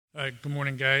All right, good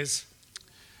morning, guys.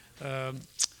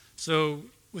 So,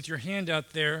 with your hand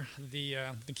out there, the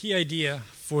key idea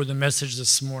for the message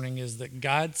this morning is that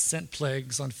God sent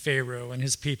plagues on Pharaoh and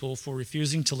his people for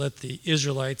refusing to let the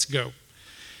Israelites go.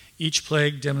 Each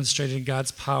plague demonstrated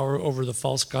God's power over the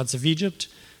false gods of Egypt.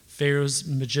 Pharaoh's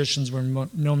magicians were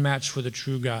no match for the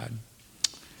true God.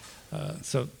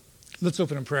 So, let's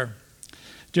open in prayer.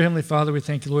 Dear Heavenly Father, we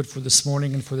thank you, Lord, for this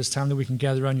morning and for this time that we can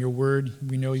gather on your word.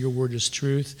 We know your word is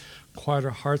truth. Quiet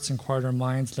our hearts and quiet our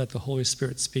minds. Let the Holy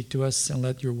Spirit speak to us and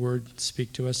let your word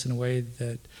speak to us in a way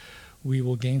that we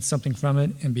will gain something from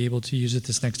it and be able to use it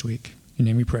this next week. In your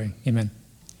name we pray. Amen.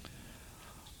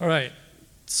 All right.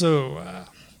 So,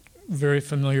 very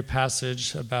familiar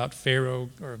passage about Pharaoh,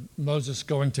 or Moses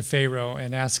going to Pharaoh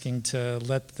and asking to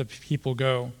let the people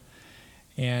go.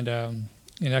 And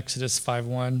in Exodus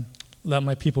 5:1, let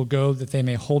my people go that they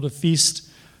may hold a feast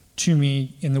to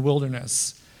me in the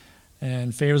wilderness.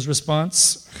 And Pharaoh's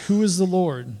response, who is the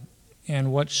Lord,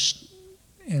 and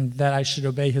and that I should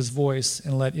obey his voice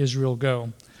and let Israel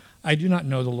go? I do not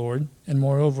know the Lord, and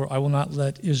moreover, I will not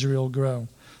let Israel grow.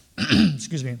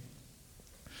 Excuse me.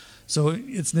 So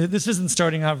this isn't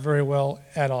starting out very well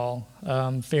at all.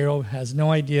 Pharaoh has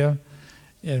no idea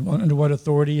under what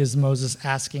authority is Moses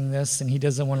asking this, and he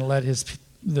doesn't want to let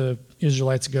the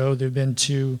Israelites go. They've been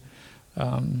too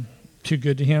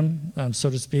good to him, so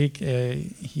to speak. They're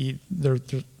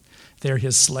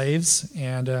his slaves,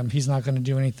 and he's not going to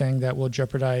do anything that will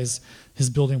jeopardize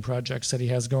his building projects that he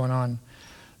has going on.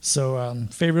 So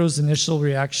Pharaoh's initial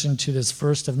reaction to this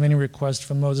first of many requests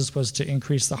from Moses was to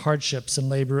increase the hardships and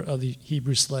labor of the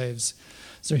Hebrew slaves.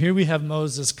 So here we have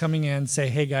Moses coming in and say,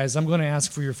 hey guys, I'm going to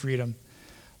ask for your freedom.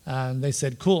 They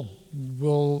said, cool.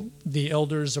 The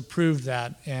elders approved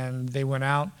that, and they went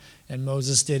out, and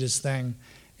Moses did his thing.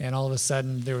 And all of a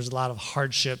sudden, there was a lot of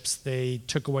hardships. They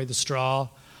took away the straw,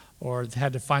 or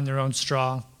had to find their own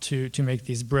straw to make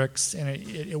these bricks, and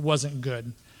it wasn't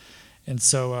good. And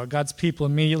so God's people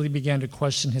immediately began to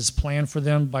question his plan for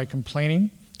them by complaining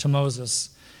to Moses.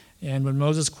 And when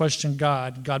Moses questioned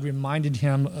God, God reminded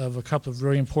him of a couple of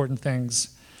very important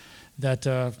things.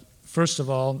 That, first of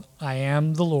all, I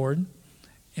am the Lord.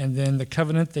 And then the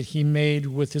covenant that he made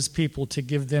with his people to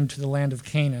give them to the land of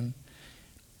Canaan.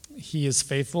 He is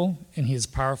faithful, and he is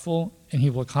powerful, and he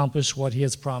will accomplish what he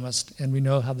has promised. And we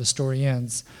know how the story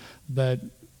ends. But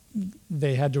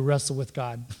they had to wrestle with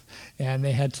God, and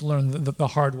they had to learn the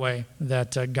hard way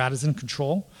that God is in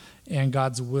control, and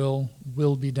God's will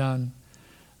be done.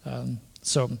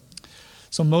 So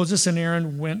Moses and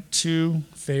Aaron went to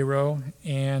Pharaoh,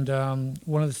 and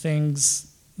one of the things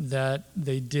that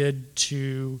they did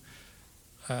to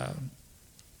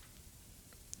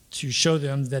show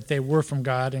them that they were from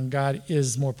God and God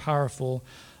is more powerful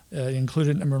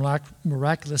included a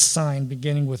miraculous sign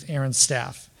beginning with Aaron's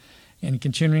staff and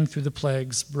continuing through the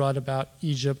plagues brought about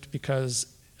Egypt because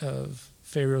of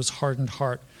Pharaoh's hardened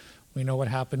heart. We know what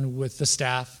happened with the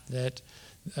staff, that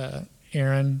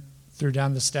Aaron threw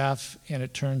down the staff and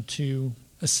it turned to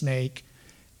a snake,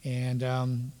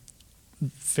 and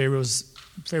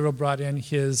Pharaoh brought in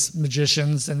his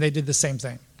magicians, and they did the same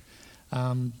thing.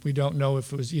 We don't know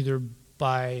if it was either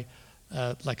by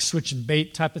like switch and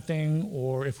bait type of thing,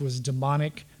 or if it was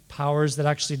demonic powers that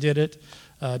actually did it.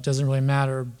 It doesn't really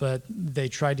matter, but they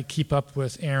tried to keep up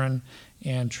with Aaron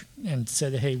and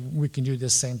said, hey, we can do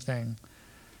this same thing.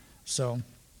 So,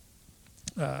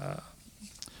 all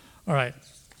right.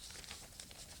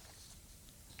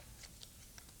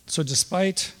 So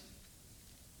despite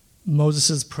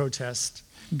Moses' protest,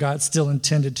 God still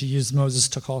intended to use Moses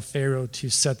to call Pharaoh to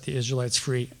set the Israelites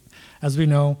free. As we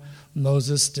know,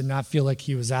 Moses did not feel like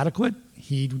he was adequate.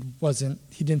 He didn't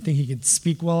think he could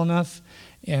speak well enough,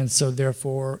 and so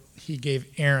therefore he gave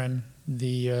Aaron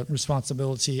the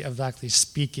responsibility of actually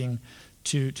speaking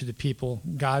to the people.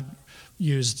 God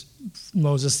used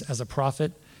Moses as a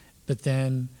prophet, but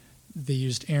then they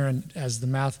used Aaron as the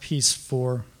mouthpiece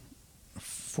for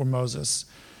Moses.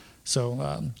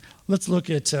 So let's look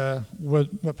at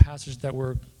what passage that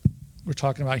we're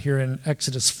talking about here in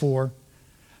Exodus 4.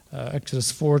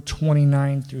 Exodus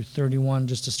 4:29 through 31,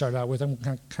 just to start out with. I'm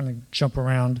going to kind of jump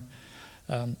around.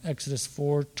 Exodus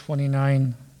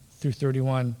 4:29 through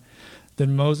 31.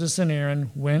 Then Moses and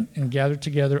Aaron went and gathered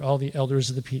together all the elders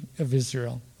of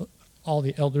Israel, all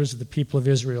the elders of the people of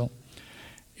Israel.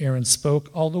 Aaron spoke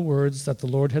all the words that the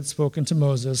Lord had spoken to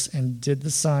Moses and did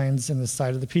the signs in the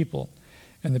sight of the people.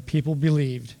 And the people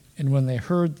believed. And when they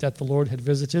heard that the Lord had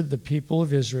visited the people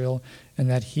of Israel and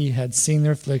that he had seen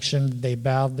their affliction, they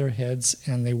bowed their heads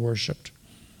and they worshiped.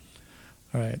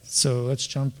 All right, so let's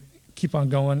keep on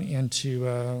going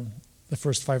into the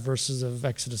first 5 verses of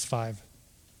Exodus 5.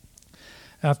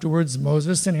 Afterwards,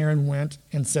 Moses and Aaron went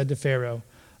and said to Pharaoh,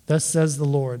 "Thus says the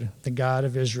Lord, the God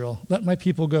of Israel, let my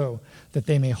people go, that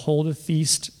they may hold a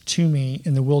feast to me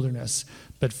in the wilderness."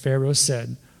 But Pharaoh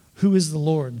said, "Who is the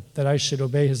Lord, that I should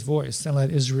obey his voice and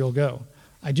let Israel go?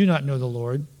 I do not know the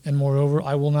Lord, and moreover,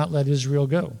 I will not let Israel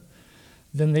go."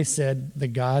 Then they said, "The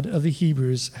God of the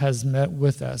Hebrews has met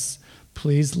with us.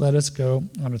 Please let us go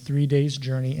on a 3 days'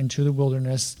 journey into the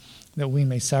wilderness, that we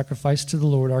may sacrifice to the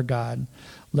Lord our God,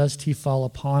 lest he fall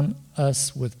upon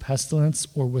us with pestilence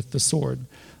or with the sword."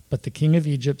 But the king of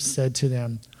Egypt said to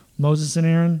them, "Moses and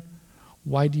Aaron,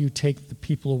 why do you take the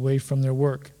people away from their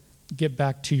work? Get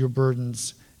back to your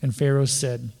burdens." And Pharaoh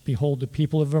said, "Behold, the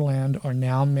people of the land are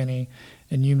now many,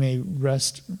 and you may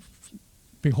rest.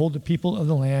 Behold, the people of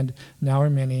the land now are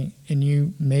many, and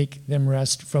you make them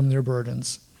rest from their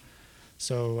burdens."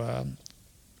 So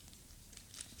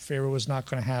Pharaoh was not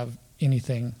going to have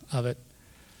anything of it.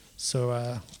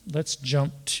 So let's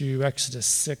jump to Exodus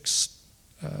 6.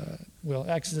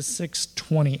 Exodus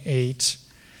 6:28,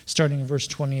 starting in verse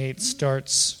 28,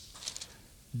 starts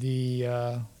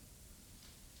the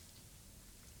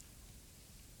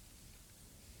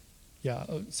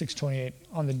 6:28.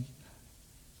 On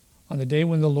the day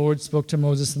when the Lord spoke to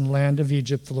Moses in the land of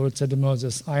Egypt, the Lord said to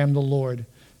Moses, "I am the Lord.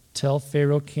 Tell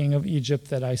Pharaoh, king of Egypt,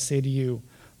 that I say to you."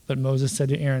 But Moses said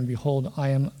to Aaron, "Behold, I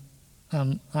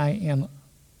am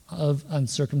of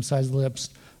uncircumcised lips,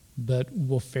 but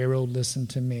will Pharaoh listen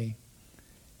to me?"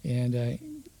 And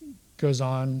goes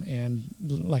on, and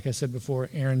like I said before,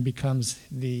 Aaron becomes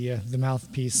the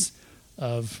mouthpiece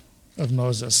of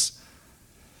Moses.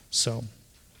 So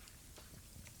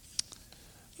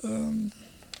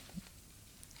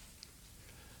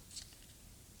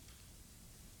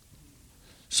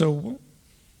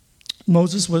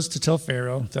Moses was to tell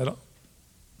Pharaoh that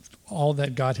all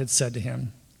that God had said to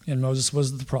him. And Moses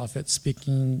was the prophet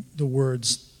speaking the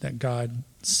words that God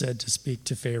said to speak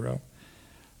to Pharaoh.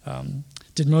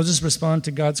 Did Moses respond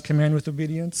to God's command with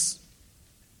obedience?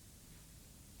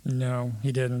 No,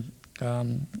 he didn't.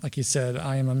 Like he said,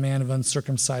 "I am a man of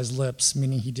uncircumcised lips,"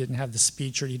 meaning he didn't have the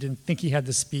speech, or he didn't think he had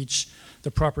the speech,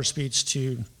 the proper speech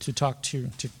to talk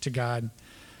to God.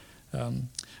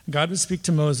 God would speak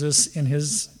to Moses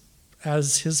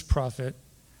as his prophet,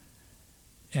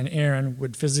 and Aaron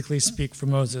would physically speak for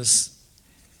Moses,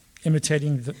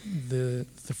 imitating the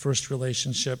first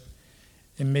relationship.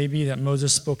 It may be that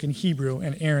Moses spoke in Hebrew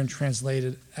and Aaron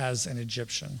translated as an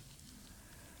Egyptian.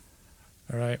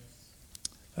 All right.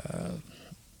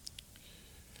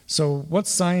 So what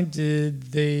sign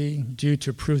did they do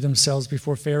to prove themselves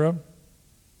before Pharaoh?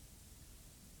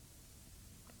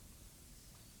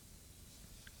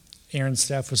 Aaron's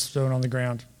staff was thrown on the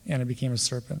ground, and it became a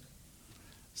serpent.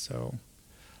 So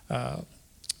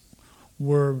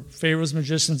were Pharaoh's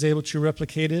magicians able to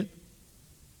replicate it?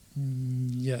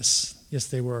 Yes,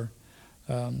 they were.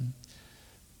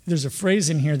 There's a phrase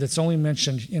in here that's only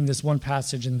mentioned in this one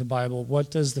passage in the Bible. What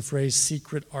does the phrase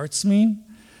secret arts mean?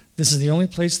 This is the only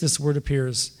place this word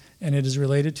appears, and it is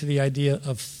related to the idea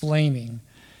of flaming.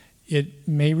 It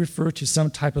may refer to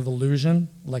some type of illusion,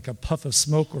 like a puff of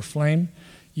smoke or flame,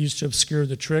 used to obscure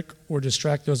the trick or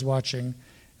distract those watching.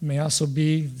 It may also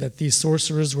be that these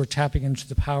sorcerers were tapping into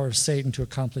the power of Satan to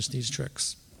accomplish these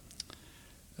tricks.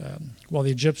 While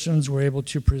the Egyptians were able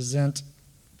to present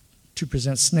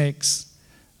snakes,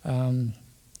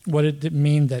 what did it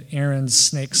mean that Aaron's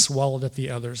snake swallowed up the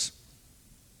others?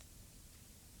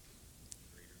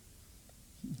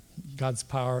 God's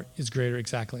power is greater,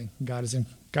 exactly. God is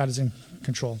in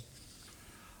control.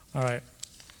 All right.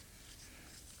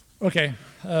 Okay,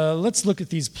 let's look at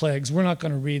these plagues. We're not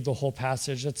going to read the whole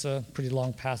passage. It's a pretty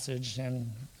long passage,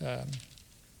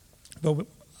 but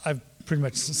I've pretty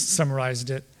much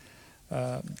summarized it.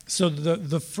 So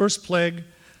the first plague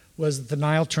was the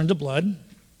Nile turned to blood.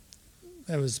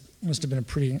 That must have been a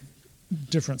pretty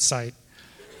different sight.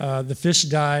 The fish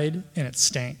died and it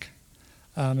stank.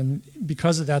 And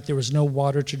because of that, there was no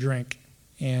water to drink.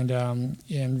 And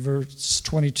in verse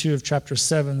 22 of chapter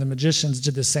 7, the magicians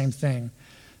did the same thing,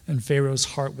 and Pharaoh's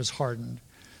heart was hardened.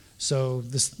 So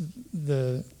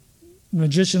the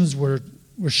magicians were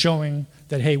showing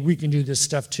that, hey, we can do this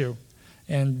stuff too.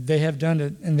 And they have done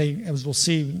it, and they, as we'll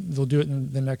see, they'll do it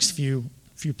in the next few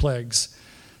plagues.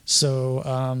 So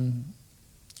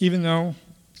even though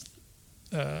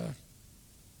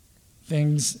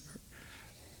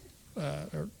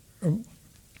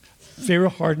Pharaoh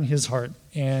hardened his heart,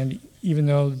 and even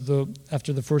though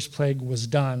after the first plague was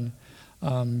done,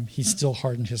 he still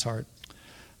hardened his heart.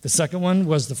 The second one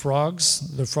was the frogs.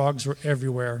 The frogs were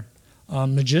everywhere.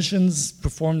 Magicians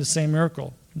performed the same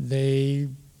miracle. they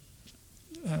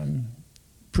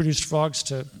produced frogs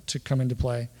to come into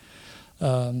play.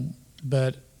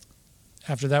 But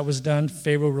after that was done,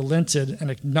 Pharaoh relented and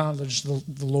acknowledged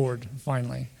the Lord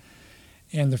finally.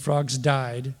 And the frogs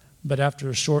died, but after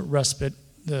a short respite,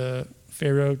 the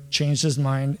Pharaoh changed his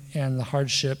mind and the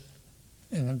hardship,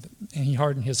 and he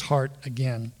hardened his heart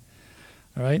again.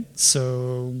 All right,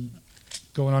 so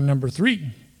going on number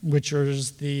 3, which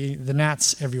is the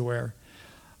gnats everywhere.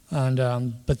 And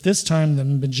but this time the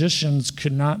magicians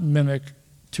could not mimic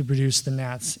to produce the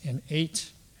gnats. In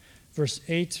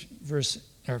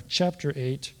chapter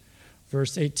 8,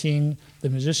 verse 18, the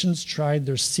magicians tried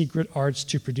their secret arts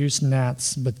to produce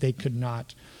gnats, but they could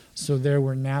not. So there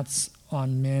were gnats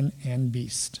on men and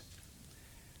beast.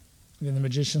 Then the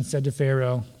magician said to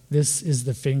Pharaoh, "This is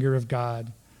the finger of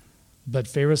God." But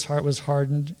Pharaoh's heart was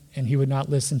hardened, and he would not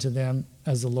listen to them,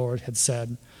 as the Lord had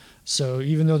said. So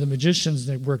even though the magicians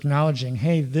were acknowledging,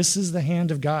 hey, this is the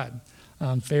hand of God,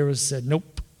 Pharaoh said,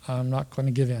 nope, I'm not going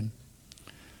to give in.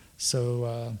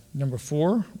 So number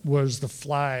 4 was the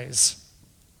flies.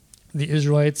 The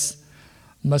Israelites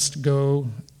must go,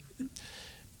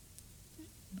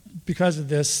 because of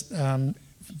this,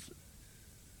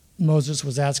 Moses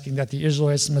was asking that the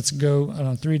Israelites must go on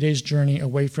a 3 days journey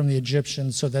away from the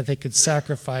Egyptians so that they could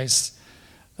sacrifice,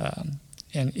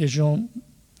 and Israel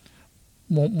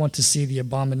won't want to see the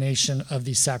abomination of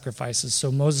these sacrifices.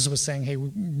 So Moses was saying, hey,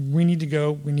 we need to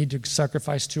go, we need to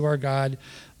sacrifice to our God,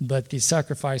 but these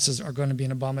sacrifices are going to be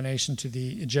an abomination to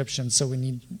the Egyptians, so we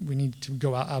need to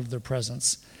go out of their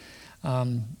presence.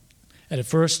 At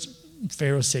first,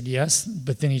 Pharaoh said yes,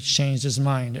 but then he changed his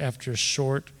mind after a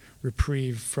short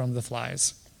reprieve from the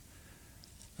flies.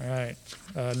 All right,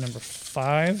 number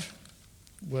 5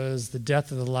 was the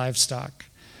death of the livestock.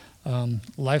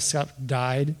 Livestock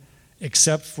died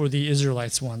except for the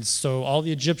Israelites' ones. So all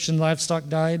the Egyptian livestock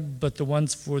died, but the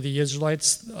ones for the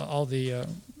Israelites, all the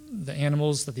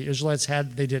animals that the Israelites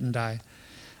had, they didn't die.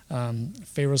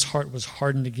 Pharaoh's heart was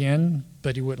hardened again,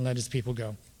 but he wouldn't let his people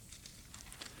go.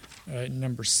 All right,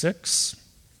 number 6,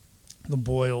 the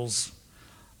boils.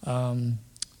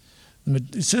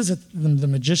 It says that the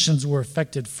magicians were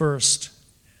affected first,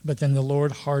 but then the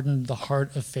Lord hardened the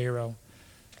heart of Pharaoh.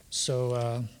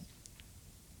 So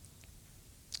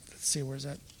let's see, where's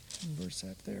that verse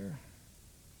at there?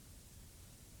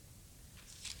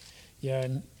 Yeah,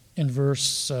 in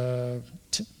verse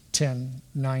 10,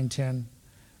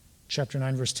 chapter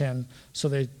 9, verse 10. So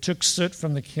they took soot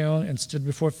from the kiln and stood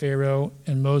before Pharaoh,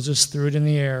 and Moses threw it in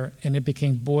the air, and it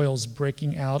became boils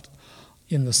breaking out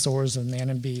in the sores of man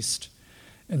and beast.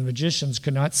 And the magicians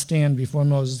could not stand before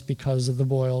Moses because of the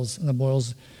boils, and the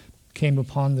boils came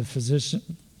upon the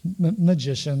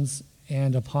magicians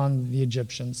and upon the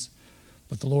Egyptians.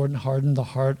 But the Lord hardened the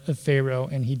heart of Pharaoh,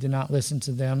 and he did not listen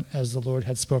to them as the Lord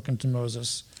had spoken to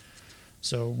Moses.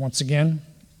 So once again,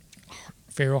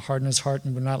 Pharaoh hardened his heart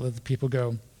and would not let the people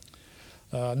go.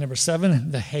 Number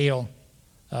 7, the hail.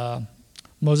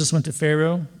 Moses went to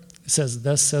Pharaoh. It says,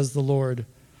 "Thus says the Lord,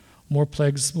 more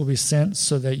plagues will be sent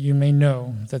so that you may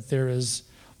know that there is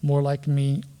more like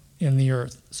me in the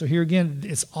earth." So here again,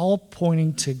 it's all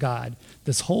pointing to God.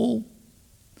 This whole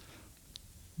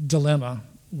dilemma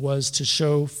was to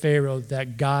show Pharaoh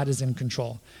that God is in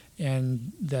control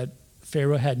and that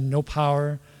Pharaoh had no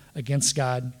power against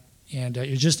God. And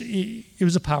it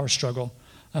was a power struggle.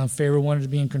 Pharaoh wanted to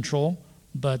be in control,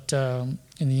 but in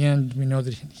the end, we know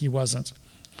that he wasn't.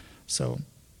 So,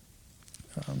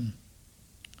 all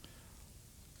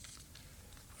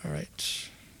right.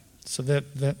 So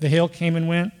the hail came and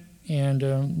went, and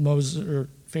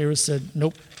Pharaoh said,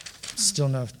 "Nope, still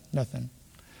nothing."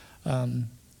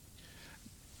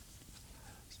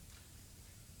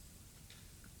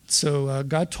 So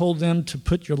God told them to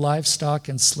put your livestock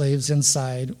and slaves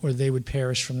inside, or they would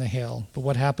perish from the hail. But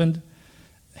what happened?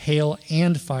 Hail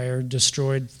and fire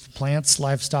destroyed plants,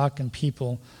 livestock, and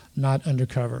people not under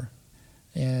cover.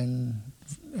 In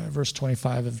verse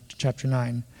 25 of chapter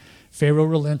 9. Pharaoh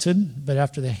relented, but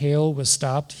after the hail was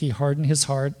stopped, he hardened his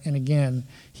heart, and again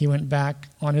he went back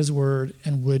on his word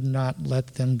and would not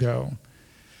let them go.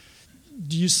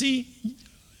 Do you see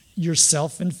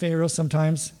yourself in Pharaoh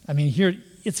sometimes? I mean, here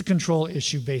it's a control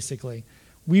issue, basically.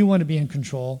 We want to be in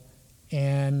control,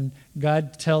 and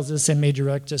God tells us and may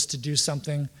direct us to do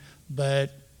something,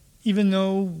 but even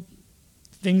though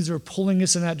things are pulling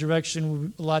us in that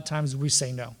direction, a lot of times we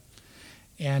say no.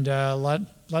 And a lot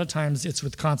of times it's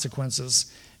with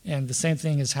consequences. And the same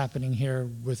thing is happening here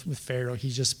with Pharaoh.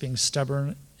 He's just being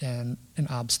stubborn and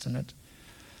obstinate.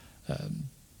 In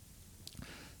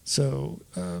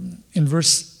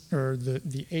verse, or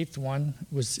the 8th one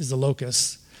is the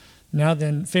locust. Now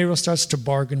then, Pharaoh starts to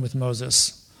bargain with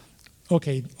Moses.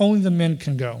 Okay, only the men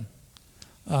can go.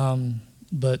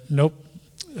 But nope.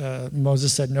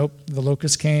 Moses said, nope. The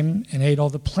locusts came and ate all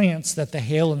the plants that the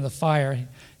hail and the fire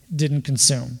didn't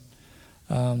consume.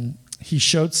 He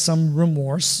showed some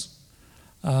remorse,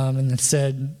 and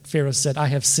then Pharaoh said, I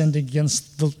have sinned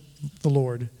against the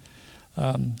Lord.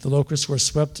 The locusts were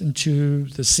swept into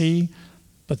the sea,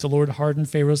 but the Lord hardened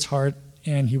Pharaoh's heart,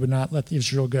 and he would not let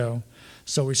Israel go.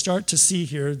 So we start to see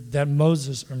here that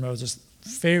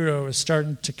Pharaoh is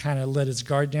starting to kind of let his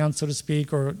guard down, so to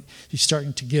speak, or he's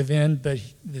starting to give in, but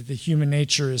the human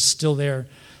nature is still there,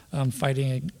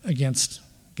 fighting against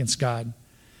God.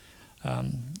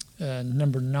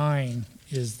 Number 9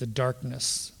 is the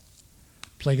darkness,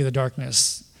 plague of the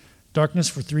darkness. Darkness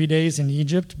for 3 days in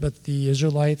Egypt, but the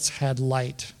Israelites had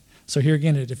light. So here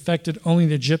again, it affected only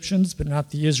the Egyptians, but not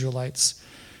the Israelites.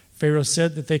 Pharaoh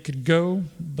said that they could go,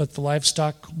 but the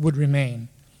livestock would remain.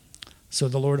 So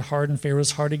the Lord hardened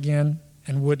Pharaoh's heart again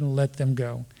and wouldn't let them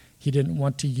go. He didn't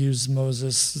want to use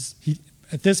Moses.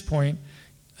 At this point,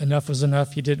 enough was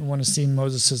enough. He didn't want to see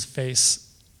Moses'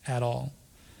 face at all.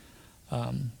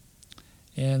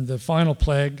 And the final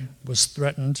plague was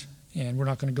threatened, and we're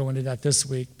not going to go into that this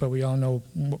week, but we all know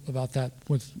about that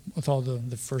with all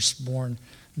the firstborn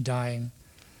dying.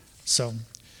 So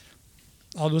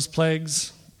all those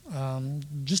plagues,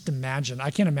 just imagine.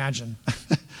 I can't imagine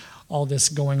all this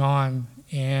going on,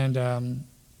 and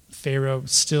Pharaoh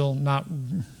still not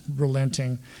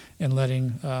relenting and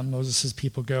letting Moses'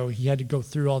 people go. He had to go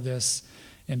through all this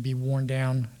and be worn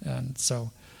down. And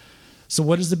so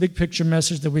what is the big picture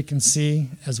message that we can see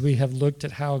as we have looked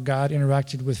at how God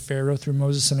interacted with Pharaoh through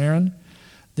Moses and Aaron?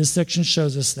 This section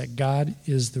shows us that God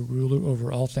is the ruler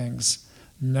over all things.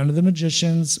 None of the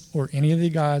magicians or any of the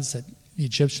gods that the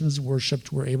Egyptians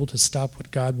worshipped were able to stop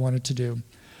what God wanted to do.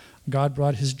 God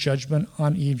brought his judgment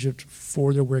on Egypt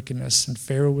for their wickedness, and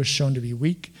Pharaoh was shown to be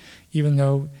weak, even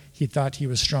though he thought he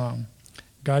was strong.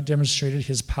 God demonstrated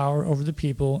his power over the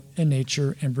people and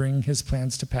nature and bringing his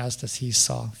plans to pass as he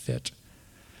saw fit.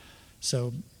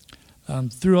 So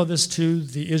through all this too,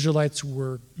 the Israelites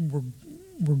were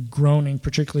groaning,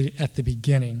 particularly at the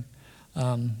beginning.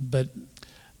 But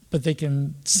they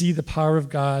can see the power of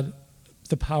God,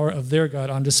 the power of their God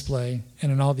on display,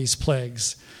 and in all these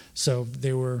plagues. So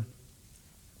they were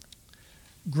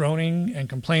groaning and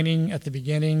complaining at the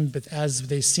beginning, but as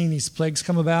they seen these plagues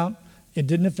come about, it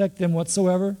didn't affect them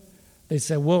whatsoever. They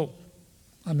said, whoa.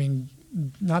 I mean,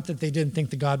 not that they didn't think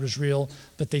the God was real,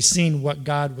 but they seen what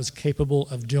God was capable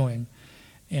of doing.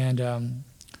 And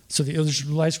so the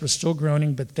Israelites were still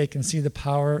groaning, but they can see the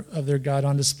power of their God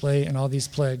on display in all these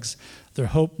plagues. Their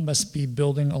hope must be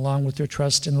building along with their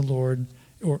trust in the Lord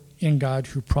or in God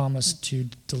who promised to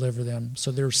deliver them.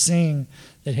 So they're seeing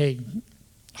that, hey,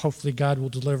 hopefully God will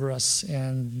deliver us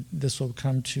and this will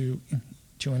come to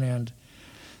an end.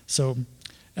 So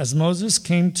as Moses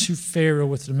came to Pharaoh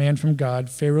with a demand from God,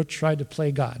 Pharaoh tried to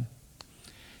play God.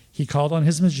 He called on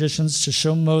his magicians to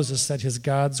show Moses that his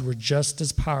gods were just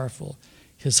as powerful.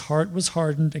 His heart was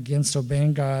hardened against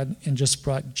obeying God and just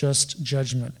brought just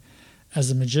judgment. As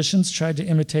the magicians tried to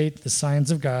imitate the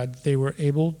signs of God, they were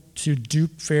able to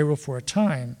dupe Pharaoh for a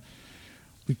time.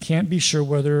 We can't be sure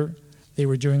whether they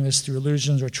were doing this through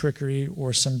illusions or trickery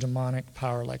or some demonic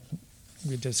power like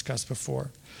we discussed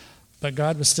before. But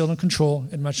God was still in control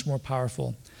and much more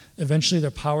powerful. Eventually,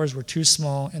 their powers were too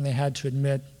small, and they had to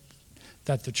admit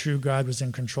that the true God was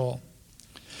in control.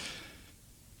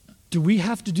 Do we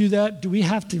have to do that? Do we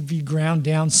have to be ground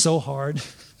down so hard?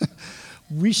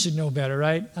 We should know better,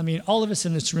 right? I mean, all of us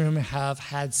in this room have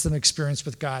had some experience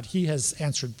with God. He has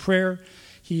answered prayer.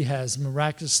 He has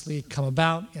miraculously come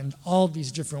about in all these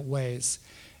different ways.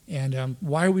 And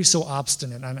why are we so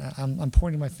obstinate? I'm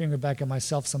pointing my finger back at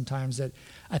myself sometimes that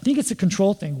I think it's a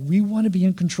control thing. We want to be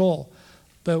in control,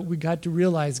 but we got to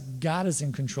realize God is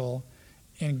in control,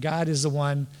 and God is the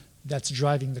one that's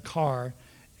driving the car,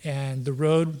 and the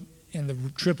road and the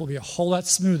trip will be a whole lot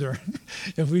smoother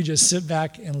if we just sit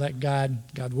back and let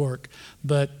God work.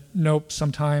 But nope,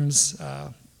 sometimes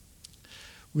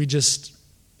we're just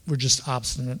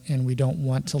obstinate, and we don't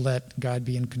want to let God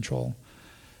be in control.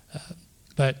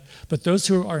 But those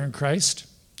who are in Christ,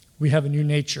 we have a new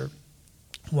nature,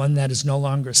 one that is no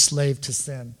longer a slave to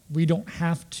sin. We don't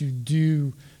have to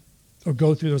do or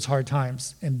go through those hard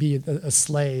times and be a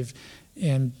slave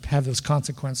and have those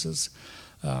consequences.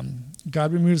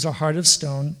 God removes our heart of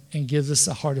stone and gives us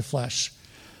a heart of flesh.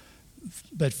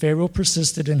 But Pharaoh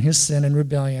persisted in his sin and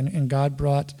rebellion, and God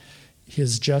brought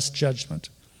his just judgment.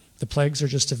 The plagues are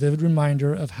just a vivid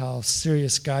reminder of how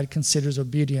serious God considers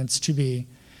obedience to be,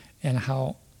 and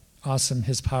how awesome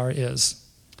his power is.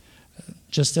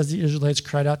 Just as the Israelites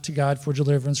cried out to God for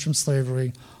deliverance from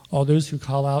slavery, all those who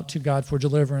call out to God for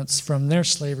deliverance from their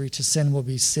slavery to sin will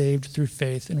be saved through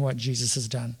faith in what Jesus has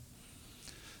done.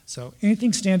 So,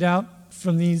 anything stand out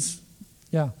from these?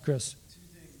 Yeah, Chris. Two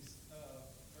things.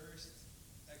 First,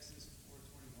 Exodus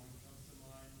 4:21 comes to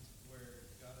mind, where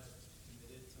God had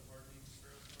committed to hardening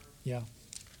Pharaoh's heart. Yeah.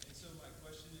 And so my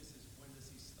question is when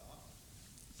does he stop?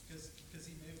 Because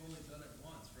he may have only done it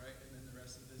once, right? And then the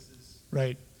rest of this is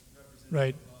Right.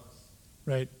 representative of us.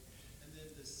 Right. And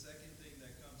then the second thing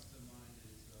that comes to mind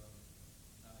is,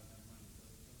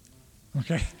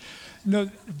 Okay.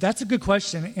 No, that's a good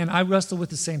question, and I wrestle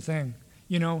with the same thing.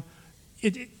 You know,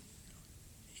 in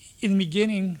the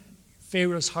beginning,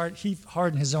 Pharaoh's heart, he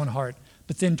hardened his own heart.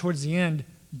 But then towards the end,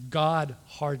 God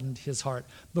hardened his heart.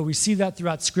 But we see that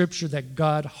throughout Scripture, that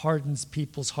God hardens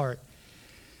people's heart.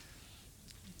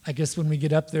 I guess when we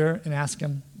get up there and ask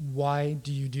him, why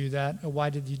do you do that? Or why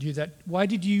did you do that? Why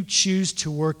did you choose to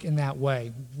work in that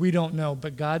way? We don't know,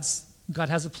 but God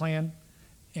has a plan,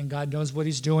 and God knows what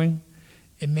he's doing.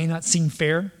 It may not seem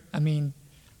fair. I mean,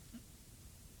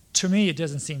 to me, it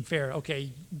doesn't seem fair.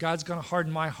 Okay, God's going to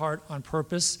harden my heart on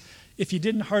purpose. If he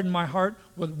didn't harden my heart,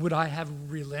 would I have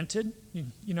relented?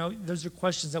 You know, those are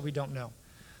questions that we don't know.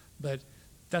 But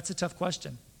that's a tough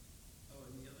question. oh,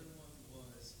 and the other one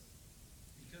was,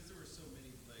 because there were so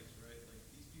many plagues, right? Like,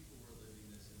 these people were living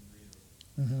this in real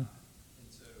Mm-hmm. time. And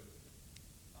so,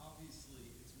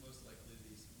 obviously, it's most likely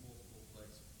these multiple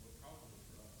plagues were probably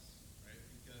for us, right?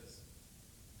 Because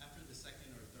after the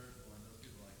second or third one, those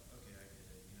people are like, okay, I get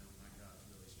it, you know, my God's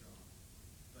really strong.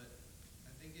 But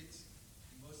I think it's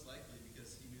most likely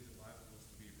because he knew the Bible was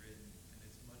to be written, and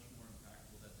it's much more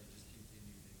impactful that they just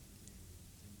continued and continued.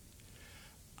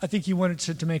 I think he wanted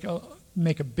to make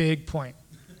a big point,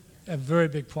 a very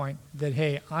big point, that,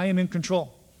 hey, I am in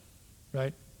control,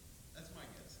 right? That's my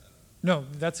guess. I don't know. No,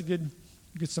 that's a good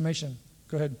summation.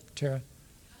 Go ahead, Tara. Kind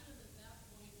of at that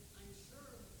point, I'm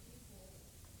sure the people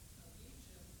of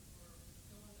Egypt were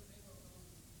going to Pharaoh going,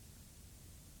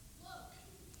 look,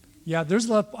 Yeah,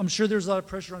 I'm sure there's a lot of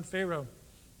pressure on Pharaoh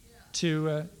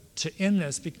to end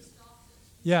this. stop this.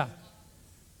 Yeah,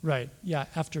 right. Yeah,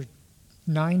 after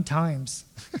 9 times.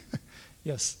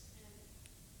 Yes. And,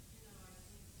 you know, I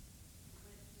think he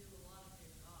went through a lot of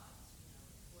their gods, you know,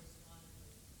 corresponded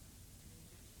with the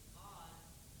Egyptian god,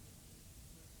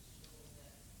 was to show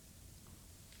that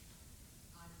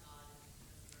I'm God and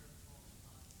you're a false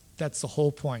god. That's the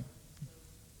whole point. So,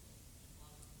 a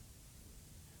lot of,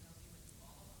 I don't know if he went through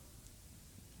all of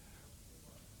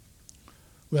them.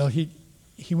 Well,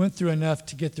 he went through enough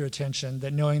to get their attention,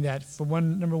 that knowing that,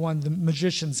 number one, the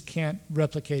magicians can't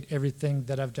replicate everything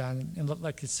that I've done. And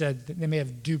like I said, they may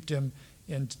have duped him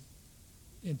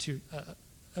into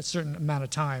a certain amount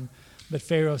of time. But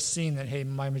Pharaoh's seen that, hey,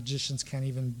 my magicians can't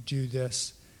even do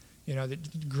this. You know,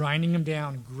 grinding him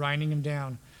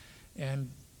down.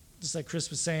 And just like Chris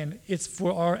was saying, it's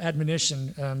for our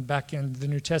admonition. Back in the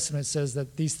New Testament, it says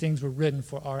that these things were written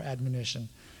for our admonition.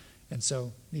 And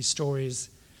so these stories,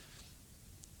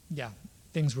 yeah,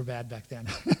 things were bad back then.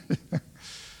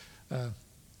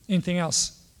 Anything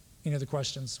else? Any other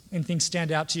questions? Anything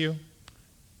stand out to you?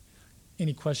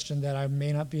 Any question that I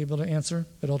may not be able to answer,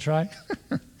 but I'll try?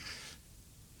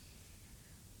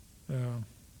 All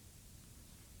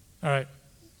right.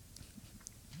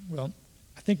 Well,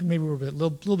 I think maybe we're a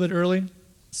little bit early,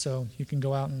 so you can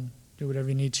go out and do whatever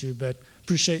you need to, but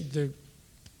appreciate the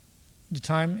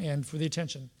time and for the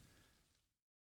attention.